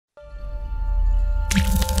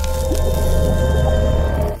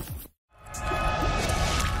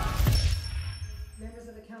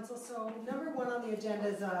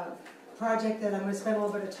project that I'm going to spend a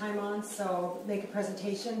little bit of time on, so make a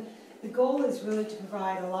presentation. The goal is really to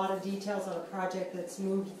provide a lot of details on a project that's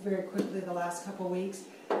moved very quickly the last couple of weeks.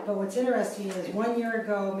 But what's interesting is 1 year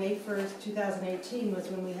ago, May 1st, 2018, was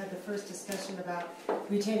when we had the first discussion about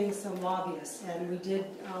retaining some lobbyists. And we did,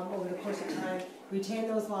 over the course of time, retain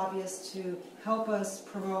those lobbyists to help us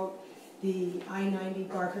promote the I-90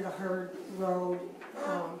 Barker to Harvard Road,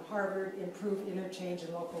 Harvard Improved Interchange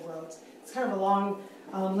and local roads. It's kind of a long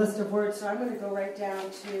list of words, so I'm going to go right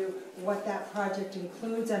down to what that project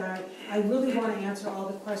includes. And I really want to answer all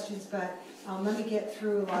the questions, but let me get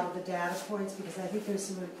through a lot of the data points because I think there's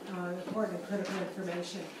some important and critical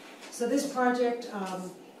information. So this project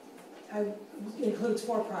includes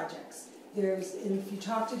 4 projects. If you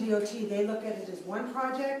talk to DOT, they look at it as one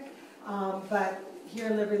project, but here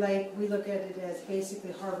in Liberty Lake, we look at it as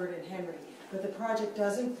basically Harvard and Henry. But the project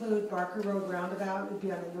does include Barker Road Roundabout. It would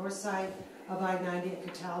be on the north side of I-90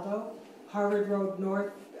 at Cataldo. Harvard Road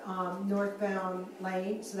northbound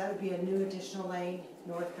lane, so that would be a new additional lane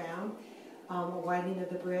northbound, a widening of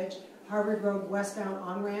the bridge. Harvard Road westbound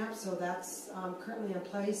on-ramp, so that's currently in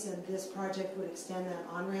place, and this project would extend that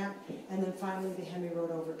on-ramp. And then finally the Henry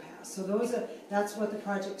Road overpass. So that's what the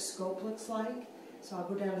project scope looks like. So I'll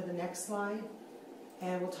go down to the next slide.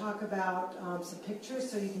 And we'll talk about some pictures.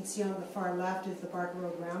 So you can see on the far left is the Barker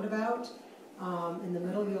Road Roundabout. In the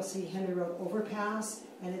middle you'll see Henry Road Overpass,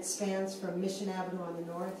 and it spans from Mission Avenue on the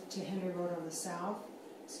north to Henry Road on the south.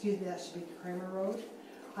 Excuse me, that should be Kramer Road.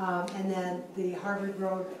 And then the Harvard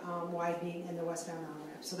Road widening and the westbound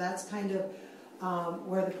on-ramp. So that's kind of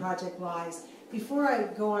where the project lies. Before I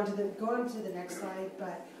go on to the next slide,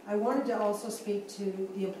 but I wanted to also speak to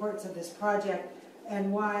the importance of this project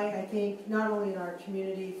and why I think not only in our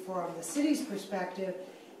community from the city's perspective,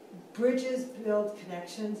 bridges build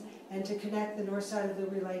connections, and to connect the north side of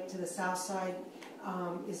Liberty Lake to the south side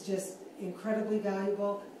is just incredibly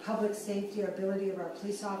valuable. Public safety, our ability of our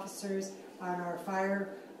police officers and our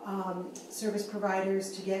fire service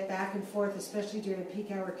providers to get back and forth, especially during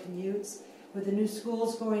peak hour commutes. With the new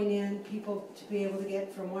schools going in, people to be able to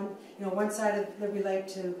get from one side of Liberty Lake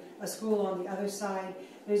to a school on the other side.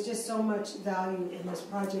 There's just so much value in this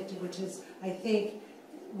project, which is, I think,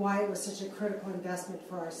 why it was such a critical investment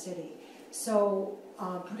for our city. So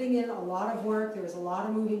putting in a lot of work, there was a lot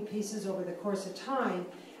of moving pieces over the course of time,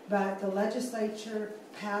 but the legislature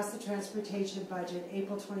passed the transportation budget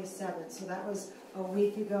April 27th, so that was a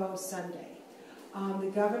week ago Sunday.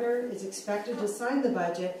 The governor is expected to sign the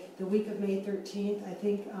budget the week of May 13th. I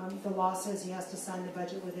think the law says he has to sign the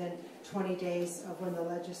budget within 20 days of when the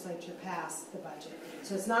legislature passed the budget.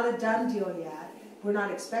 So it's not a done deal yet. We're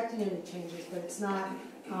not expecting any changes, but it's not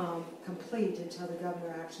complete until the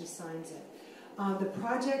governor actually signs it. The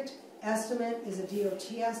project estimate is a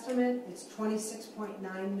DOT estimate. It's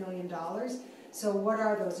 $26.9 million. So what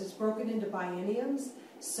are those? It's broken into bienniums.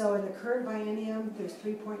 So in the current biennium, there's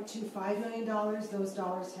 $3.25 million. Those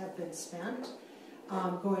dollars have been spent.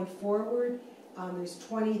 Going forward, there's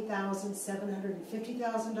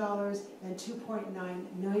 $20,750,000 and $2.9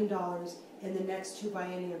 million in the next 2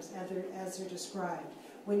 bienniums as they're described.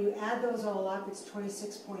 When you add those all up, it's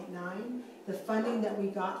 26.9. The funding that we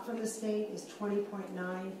got from the state is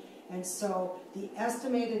 20.9. And so the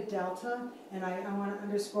estimated delta, and I want to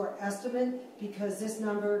underscore estimate because this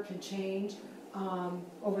number can change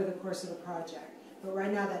over the course of the project. But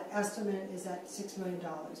right now that estimate is at $6 million.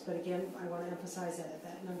 But again, I want to emphasize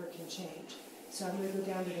that number can change. So I'm going to go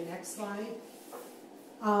down to the next slide.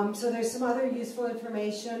 So there's some other useful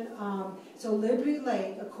information. So Liberty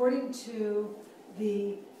Lake, according to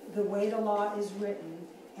the way the law is written,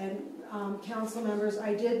 and council members,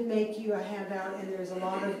 I did make you a handout and there's a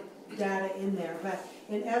lot of data in there. But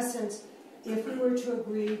in essence, if we were to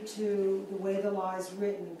agree to the way the law is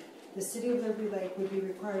written, the city of Liberty Lake would be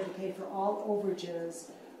required to pay for all overages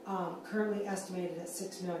currently estimated at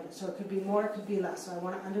 $6 million. So it could be more, it could be less. So I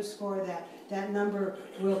want to underscore that that number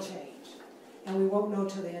will change. And we won't know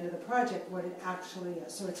till the end of the project what it actually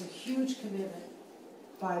is. So it's a huge commitment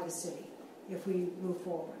by the city if we move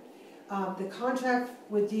forward. The contract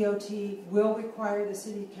with DOT will require the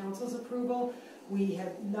city council's approval. We've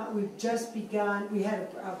just begun. We had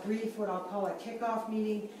a brief, what I'll call a kickoff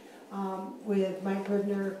meeting with Mike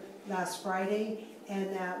Ribner last Friday,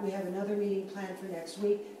 and we have another meeting planned for next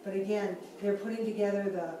week. But again, they're putting together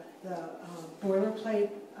the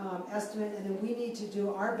boilerplate estimate, and then we need to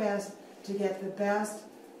do our best to get the best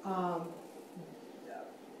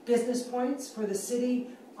business points for the city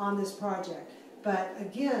on this project. But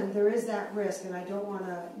again, there is that risk, and I don't want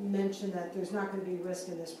to mention that there's not going to be risk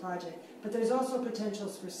in this project, but there's also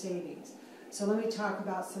potentials for savings. So let me talk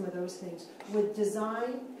about some of those things. With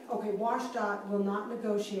design, okay, WashDOT will not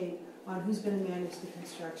negotiate on who's going to manage the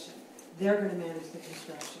construction. They're going to manage the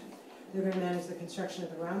construction. They're going to manage the construction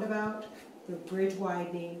of the roundabout, the bridge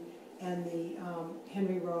widening, and the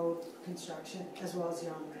Henry Road construction, as well as the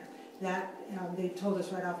on-ramp. That, they told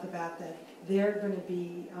us right off the bat that they're going to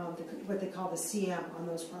be what they call the CM on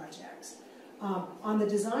those projects. On the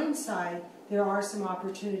design side, there are some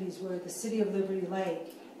opportunities where the City of Liberty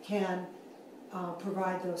Lake can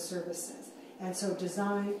provide those services. And so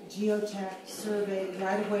design, geotech, survey,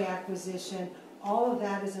 right-of-way acquisition, all of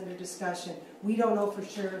that is under discussion. We don't know for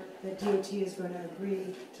sure that DOT is going to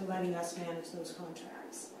agree to letting us manage those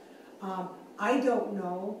contracts. I don't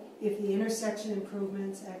know if the intersection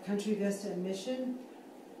improvements at Country Vista and Mission,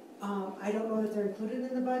 I don't know that they're included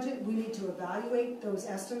in the budget. We need to evaluate those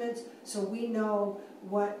estimates so we know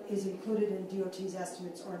what is included in DOT's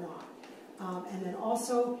estimates or not. And then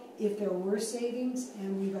also, if there were savings,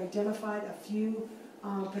 and we've identified a few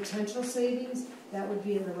potential savings, that would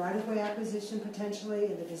be in the right-of-way acquisition potentially,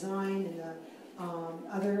 in the design, and the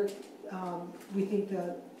other, we think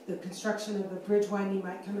the construction of the bridge widening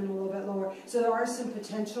might come in a little bit lower. So there are some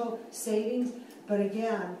potential savings, but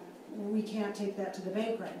again, we can't take that to the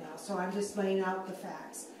bank right now. So I'm just laying out the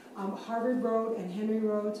facts. Harvard Road and Henry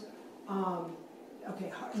Road,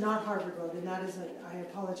 okay, not Harvard Road, and that is I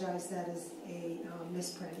apologize, that is a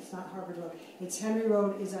misprint. It's not Harvard Road. It's Henry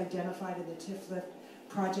Road is identified in the TIF lift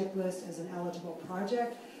project list as an eligible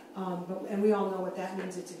project, and we all know what that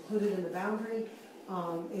means. It's included in the boundary.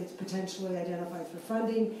 It's potentially identified for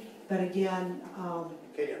funding, but again...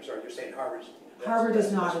 Katie, I'm sorry, you're saying Harvard's... Harvard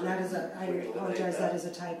is not, and that is I apologize, that is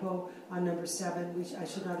a typo on number 7. I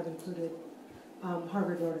should not have included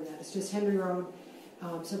Harvard Road in that. It's just Henry Road.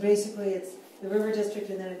 So basically it's the River District,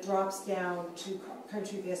 and then it drops down to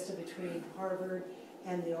Country Vista between Harvard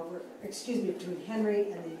and between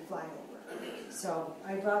Henry and the flyover. So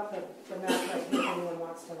I brought the map right here if anyone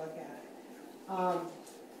wants to look at it.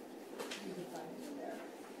 You can find it in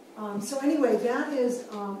there. So anyway, that is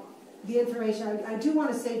the information. I do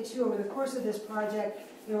want to say too, over the course of this project,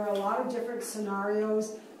 there were a lot of different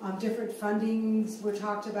scenarios, different fundings were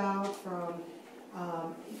talked about, from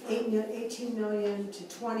 18 million to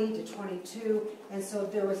 20 to 22, and so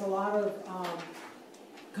there was a lot of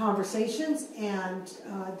conversations, and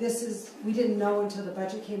we didn't know until the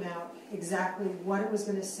budget came out exactly what it was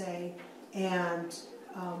going to say and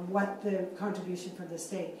what the contribution from the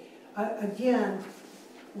state. Again,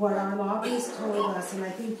 what our lobbyists told us, and I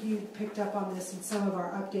think you picked up on this in some of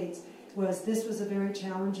our updates, was this was a very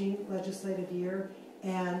challenging legislative year,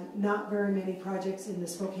 and not very many projects in the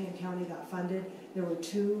Spokane County got funded. There were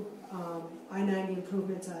 2 I-90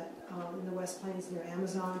 improvements in the West Plains near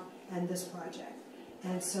Amazon, and this project.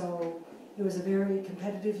 And so it was a very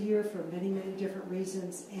competitive year for many, many different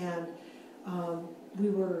reasons, and we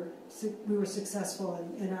were successful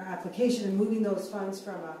in our application and moving those funds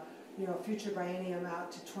from a future biennium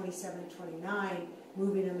out to 27-29,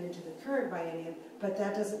 moving them into the current biennium, but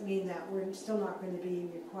that doesn't mean that we're still not going to be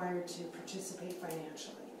required to participate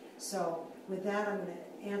financially. So with that, I'm going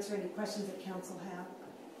to answer any questions that council have.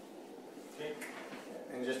 Okay.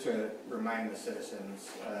 And just to remind the citizens,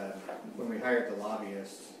 when we hired the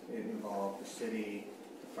lobbyists, it involved the city,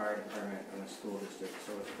 the fire department, and the school district,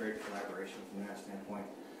 so it's a great collaboration from that standpoint.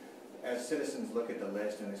 As citizens look at the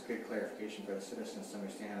list, and it's good clarification for the citizens to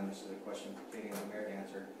understand, and this is a question Katie and the mayor to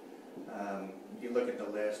answer, you look at the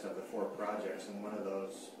list of the 4 projects, and one of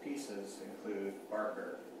those pieces include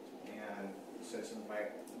Barker, and citizens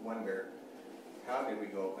might wonder, how did we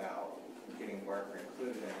go about getting Barker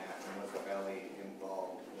included in that, and was the valley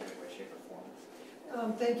involved in any way, shape, or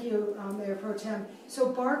form? Thank you, Mayor Pro Tem. So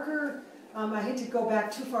Barker, I hate to go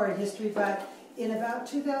back too far in history, but in about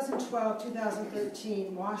 2012,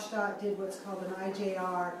 2013, WashDOT did what's called an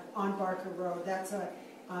IJR on Barker Road. That's an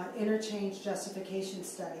interchange justification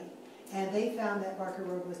study. And they found that Barker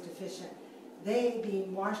Road was deficient. They,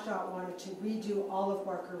 being WashDOT, wanted to redo all of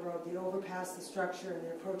Barker Road, the overpass, the structure, and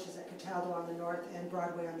the approaches at Cataldo on the north and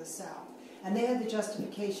Broadway on the south. And they had the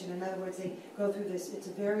justification. In other words, they go through this, it's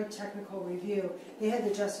a very technical review. They had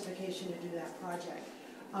the justification to do that project.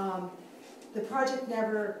 The project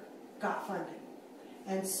never got funded.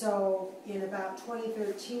 And so in about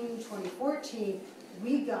 2013, 2014,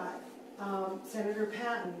 we got Senator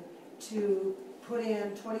Patton to put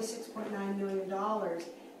in $26.9 million,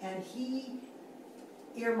 and he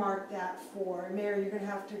earmarked that for, and Mayor, you're going to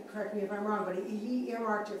have to correct me if I'm wrong, but he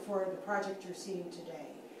earmarked it for the project you're seeing today,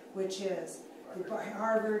 which is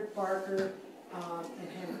Harvard, Barker, and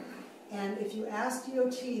Henry. And if you ask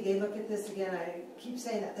DOT, they look at this, again, I keep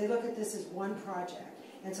saying that, they look at this as one project.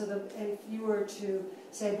 And so if you were to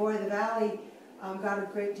say, boy, the Valley got a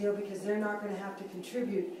great deal because they're not going to have to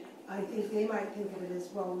contribute, I think they might think of it as,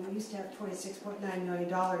 well, we used to have $26.9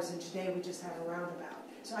 million and today we just have a roundabout.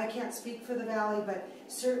 So I can't speak for the Valley, but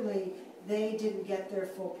certainly they didn't get their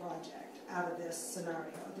full project out of this scenario.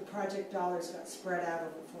 The project dollars got spread out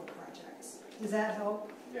over 4 projects. Does that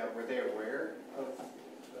help? Yeah, were they aware of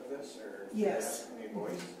this, or? Yes. Any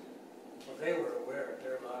voice? Well, they were aware,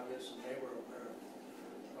 they're lobbyists, and they were aware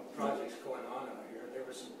of projects going on out here. They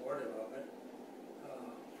were supportive of it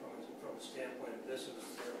from a standpoint of this was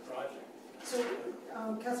their project. So,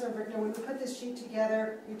 Councilor Brickner, when we put this sheet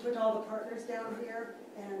together, we put all the partners down here,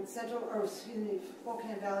 and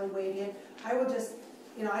Spokane Valley weighed in. I will just,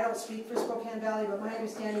 I don't speak for Spokane Valley, but my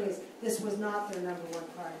understanding is this was not their #1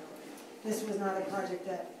 priority. This was not a project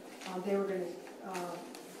that they were going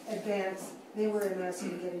to advance. They were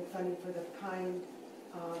interested in getting funding for the Pine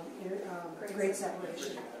grade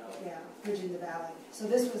separation. Yeah, bridging the valley. So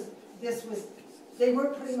this was, they were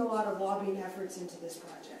putting a lot of lobbying efforts into this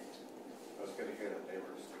project. I was going to hear that they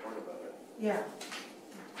were supportive of it. Yeah.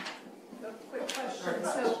 A quick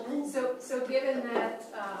question. So given that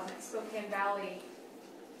Spokane Valley,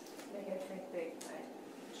 maybe I think I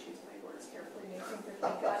choose my words carefully, may think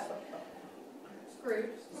that they got screwed,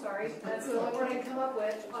 sorry, that's the only word I can come up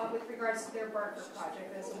with regards to their Barker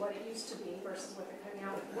project as to what it used to be versus what they're coming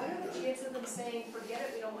out with. What are the chances of them saying, forget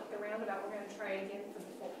it, we don't want the roundabout, we're going to try again for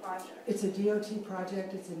the full project? It's a DOT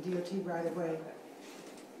project. It's in DOT right away.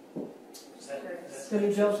 That's going to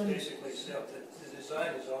be built in. basically stuff that the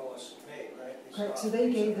design is almost made, right? Correct. So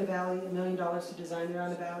they gave the Valley $1 million to design the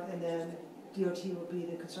roundabout, and then DOT will be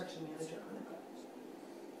the construction manager on it.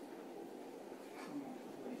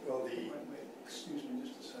 Well, excuse me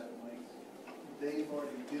just a second, Mike. They've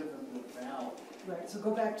already given the Valley Right. So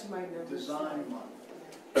go back to my numbers. design money.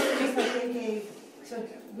 Just like they gave. So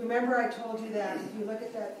remember, I told you that if you look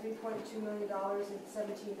at that $3.2 million in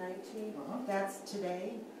 17-19, that's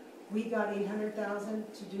today. We got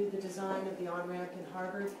 $800,000 to do the design of the on-ramp in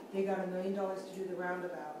Harvard. They got $1 million to do the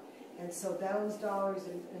roundabout. And so those dollars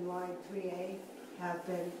in line 3A have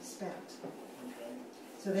been spent. Okay.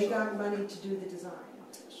 So they got money to do the design.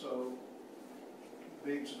 So,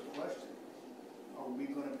 begs the question, are we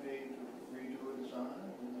going to pay to redo a design?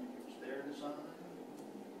 Are we going to use their design?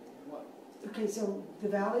 What? Okay, so the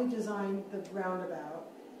Valley designed the roundabout.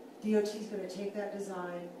 DOT is going to take that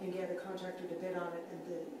design and get a contractor to bid on it, and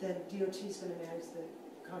then DOT is going to manage the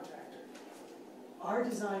contractor. Our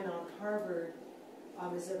design on Harvard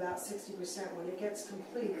is about 60%. When it gets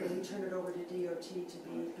complete, then we turn it over to DOT to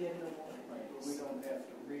be bid and awarded. Right, but we don't have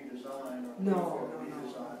to redesign or No.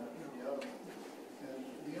 redesign the other one. And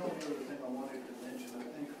the only other thing I wanted to mention, I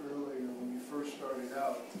think earlier when you first started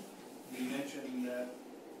out, you mentioned that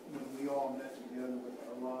when we all met together with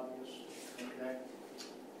our lobbyists, okay,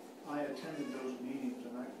 I attended those meetings,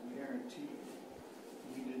 and I can guarantee you,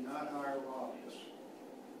 we did not hire lobbyists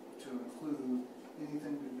to include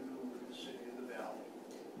anything to do with the city of the Valley.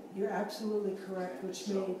 You're absolutely correct, which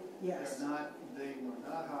means, yes. They were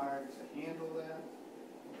not hired to handle that,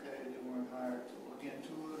 okay? They weren't hired to look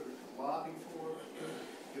into it or to lobby for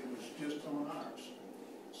it. It was just on ours.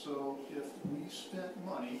 So if we spent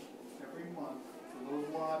money every month for those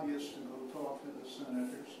lobbyists to go talk to the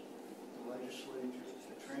senators, the legislatures,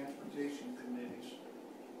 the transportation committees,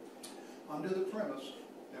 under the premise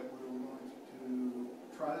that we were going to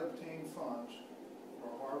try to obtain funds for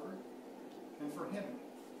Harvard and for Henry.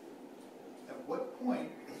 At what point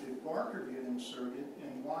did Barker get inserted,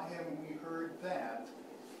 and why haven't we heard that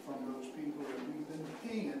from those people that we've been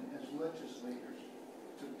paying as legislators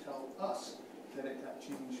to tell us that it got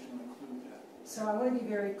changed to include that? So I want to be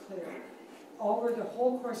very clear. Over the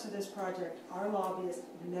whole course of this project, our lobbyists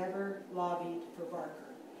never lobbied for Barker.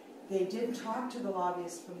 They did talk to the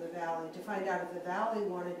lobbyists from the Valley to find out if the Valley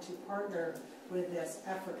wanted to partner with this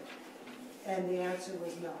effort, and the answer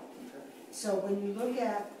was no. So when you look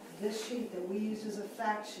at this sheet that we used as a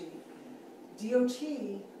fact sheet, DOT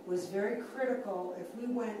was very critical if we,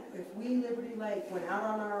 Liberty Lake, went out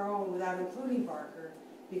on our own without including Barker,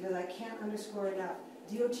 because I can't underscore enough,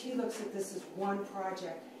 DOT looks at this as one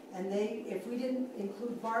project, and if we didn't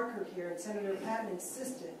include Barker here, and Senator Patton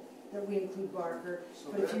insisted that we include Barker,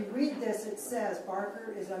 but if you read this, it says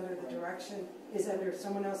Barker is under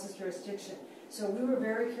someone else's jurisdiction. So we were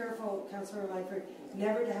very careful, Councilor Langford,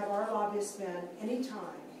 never to have our lobbyists spend any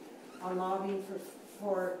time on lobbying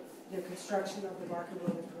for the construction of the Barker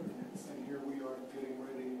Road improvements. And here we are getting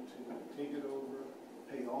ready to take it over,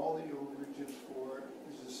 pay all the overages for it.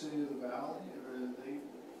 Is the city of the Valley, or are they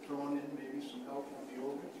throwing in maybe some help on the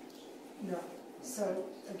overages? No. So,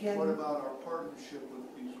 again. What about our partnership with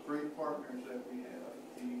these great partners that we have?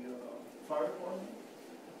 The fire department,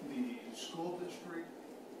 the school district,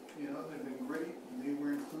 you know, they've been great. They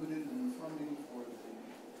were included in the funding for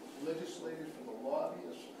the legislators, for the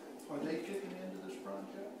lobbyists. Are they kicking into this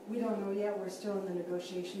project? We don't know yet, we're still in the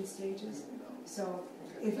negotiation stages. You know. So,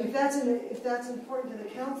 Okay. if that's important to the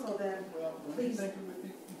council, then Well, don't you please. think it would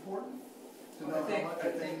be important to Well, know how much I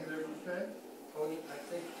they think- they're paid? Tony, I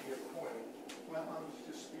think to your point, Well, I was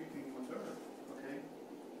just speaking with her, okay?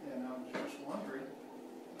 And I was just wondering,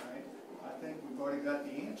 right? I think we've already got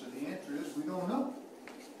the answer. The answer is we don't know.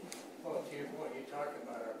 well, to your point, you talk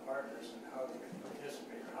about our partners and how they can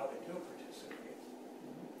participate, or how they do participate.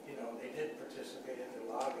 You know, they did participate in the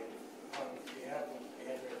lobbying on behalf of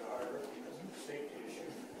Henry and Harvard because of the safety issue.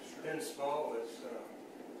 Ben Small was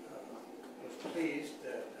pleased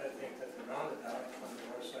that, I think that the roundabout on the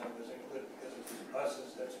north side was included because of his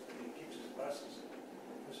buses, that's what he keeps his buses.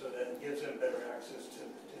 And so that gives him better access to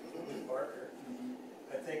Barker.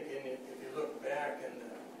 I think if you look back in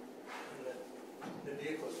the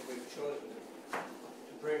vehicles that we've chosen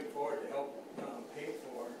to bring forward to help pay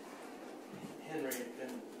for Henry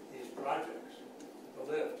and these projects, the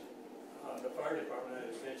lift, the fire department,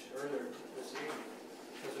 as mentioned earlier this evening,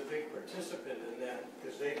 was a big participant in that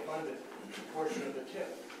because they funded a portion of the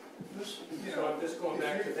tip. This, So I'm just going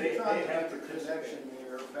back to they have the participated. connection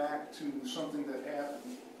there back to something that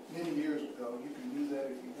happened many years ago. You can do that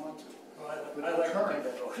if you want to. Well, But I the like current,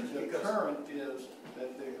 that the because current is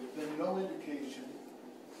that there has been no indication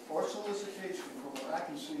or solicitation from what I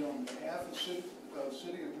can see on behalf of city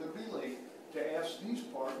of Liberty Lake to ask these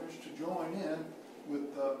partners to join in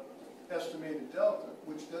with the estimated delta,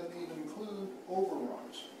 which doesn't even include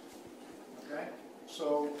overruns. Okay?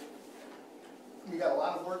 So we got a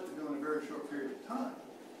lot of work to do in a very short period of time.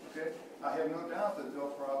 Okay? I have no doubt that they'll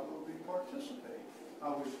probably participate. I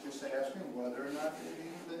was just asking whether or not they've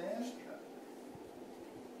even been asked yet.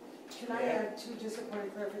 can I add just a point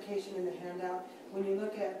of clarification in the handout? When you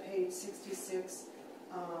look at page 66,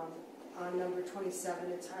 on number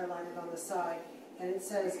 27, it's highlighted on the side, and it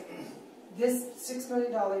says, this $6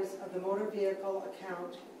 million of the motor vehicle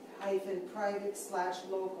account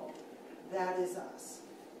 -private/local, that is us.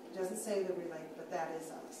 It doesn't say Liberty Lake, but that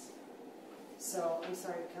is us. So, I'm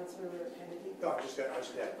sorry, Councilmember Kennedy? No, I just got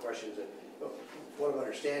a question. Is that, what I'm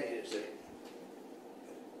understanding is that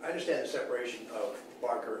I understand the separation of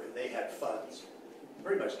Barker, and they had funds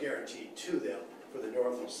pretty much guaranteed to them for the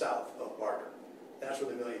north and south of Barker. That's where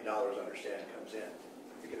the $1 million, I understand, comes in.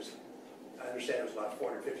 Because I understand it was about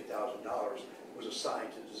 $450,000 was assigned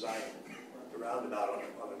to design the roundabout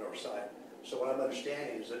on the north side. So what I'm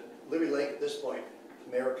understanding is that Liberty Lake at this point,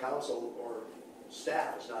 mayor, council, or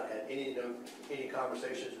staff has not had any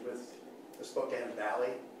conversations with the Spokane Valley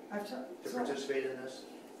to participate in this?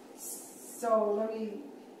 So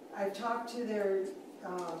I've talked to their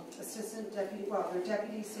assistant deputy, well, their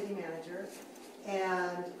deputy city manager,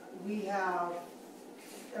 and we have,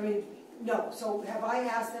 no. So have I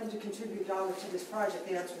asked them to contribute dollars to this project?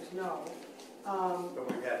 The answer is no.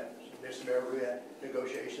 But we've had, Mr. Mayor, we had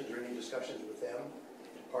negotiations or any discussions with them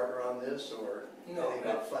to partner on this, or No. anything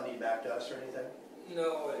about funding back to us or anything?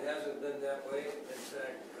 no, it hasn't been that way. In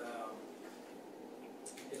fact,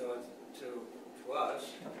 to us,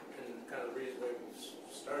 and kind of the reason we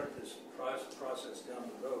started this process down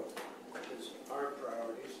the road is our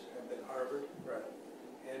priorities have been Harvard, Right.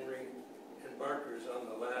 Henry, and Barker's on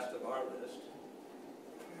the last of our list,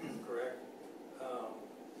 correct?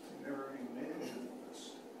 Never even made it to the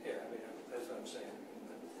list. Yeah, that's what I'm saying.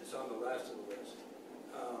 It's on the last of the list.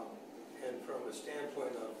 And from a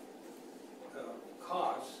standpoint of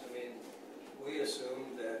costs, we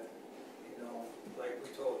assumed that, like we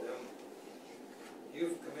told them,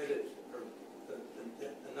 you've committed, or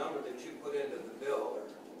the number that you put into the bill, or,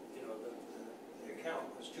 the account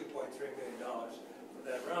was $2.3 million for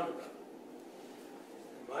that roundabout.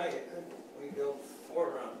 In my head, we built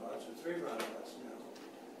 4 roundabouts or 3 roundabouts now.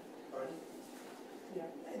 Pardon? Yeah,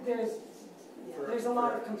 there's a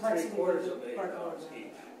lot of complexity. $750,000 with Barker. each,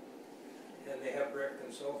 and they have brick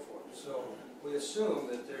and so forth. So we assume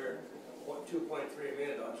that they're $2.3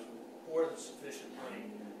 million more than sufficient money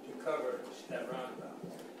to cover that roundabout.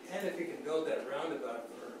 And if you can build that roundabout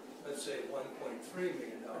for, let's say, $1.3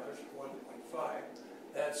 million, 1.5,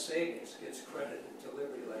 that savings gets credited to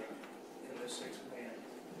Liberty Lake in the $6 million.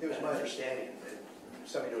 It was my understanding, and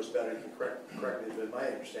somebody knows better, you can correct me, but my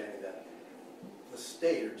understanding that the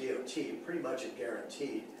state or DOT pretty much had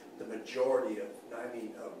guaranteed the majority of,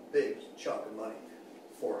 a big chunk of money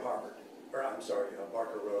for Harvard, or I'm sorry,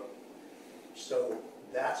 Barker Road. So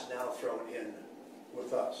that's now thrown in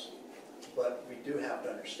with us. But we do have to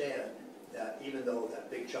understand that even though that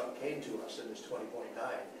big chunk came to us in this 20.9,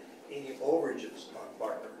 any overages on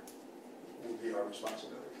Barker will be our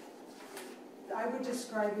responsibility. I would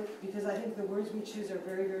describe it, because I think the words we choose are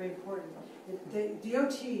very, very important. The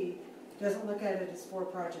DOT doesn't look at it as 4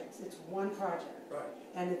 projects. It's one project. Right.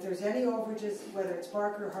 And if there's any overages, whether it's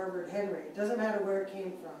Barker, Harvard, Henry, it doesn't matter where it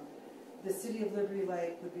came from, the city of Liberty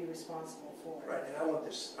Lake would be responsible for it. Right, and I want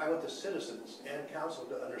the citizens and council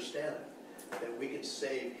to understand that we can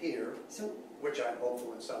save here, which I'm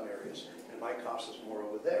hopeful in some areas, and it might cost us more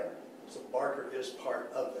over there. So Barker is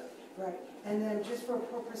part of that. Right, and then just for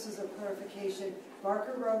purposes of clarification,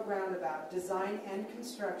 Barker Road Roundabout, design and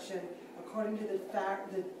construction, according to the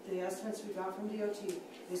estimates we got from DOT,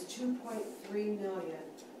 is 2.3 million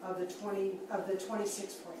of the 26.9.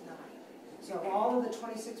 So of all of the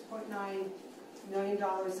 $26.9 million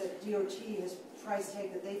that DOT has price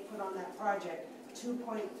tag that they've put on that project,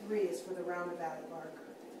 2.3 is for the roundabout at Barker.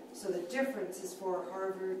 So the difference is for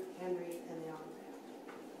Harvard, Henry, and the on-ramp,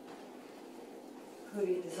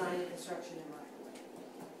 including design and construction and right of way.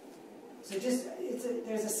 So just,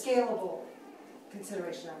 there's a scalable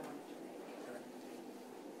consideration I wanted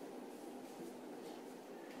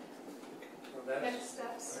to make. Next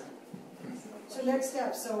steps. So next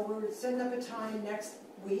step, so we're setting up a time next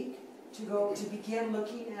week to begin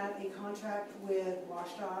looking at a contract with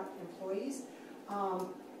WashDOT employees.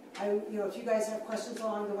 If you guys have questions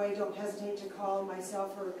along the way, don't hesitate to call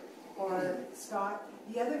myself or Scott.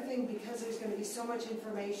 The other thing, because there's going to be so much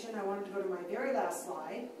information, I wanted to go to my very last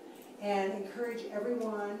slide and encourage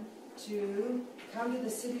everyone to come to the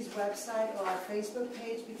city's website or our Facebook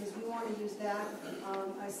page, because we want to use that.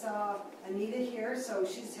 I saw Anita here, so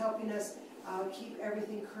she's helping us keep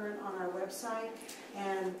everything current on our website,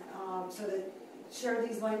 and so that share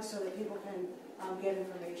these links so that people can get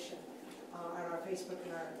information on our Facebook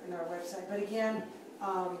and our website. But again,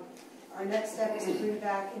 our next step is to bring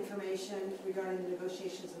back information regarding the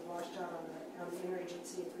negotiations with WashDOT on the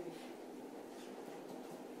interagency agreement.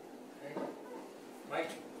 Okay.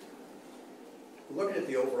 Mike? Looking at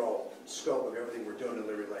the overall scope of everything we're doing in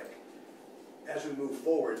Liberty Lake, as we move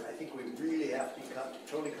forward, I think we really have to be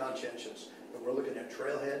totally conscientious. But we're looking at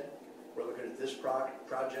Trailhead, we're looking at this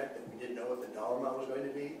project, and we didn't know what the dollar amount was going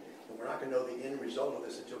to be, and we're not going to know the end result of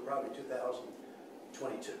this until probably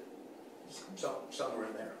 2022, somewhere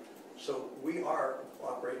in there. So we are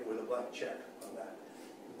operating with a blank check on that.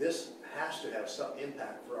 This has to have some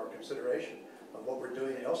impact for our consideration of what we're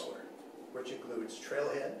doing elsewhere, which includes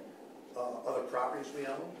Trailhead, other properties we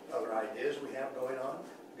own, other ideas we have going on,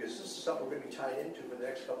 because this is something we're going to be tied into for the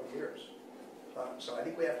next couple of years. So I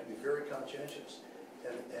think we have to be very conscientious,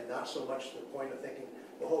 and not so much to the point of thinking,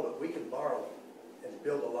 well, hold it, we can borrow and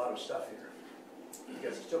build a lot of stuff here.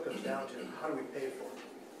 Because it still comes down to, how do we pay for it?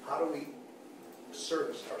 How do we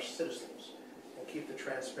service our citizens and keep the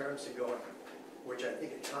transparency going, which I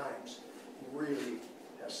think at times really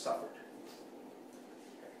has suffered.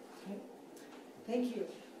 Okay. Thank you.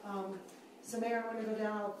 So Mayor, I'm going to go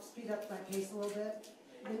down, I'll speed up my pace a little bit.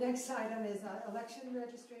 The next item is election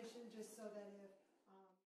registration, just so that if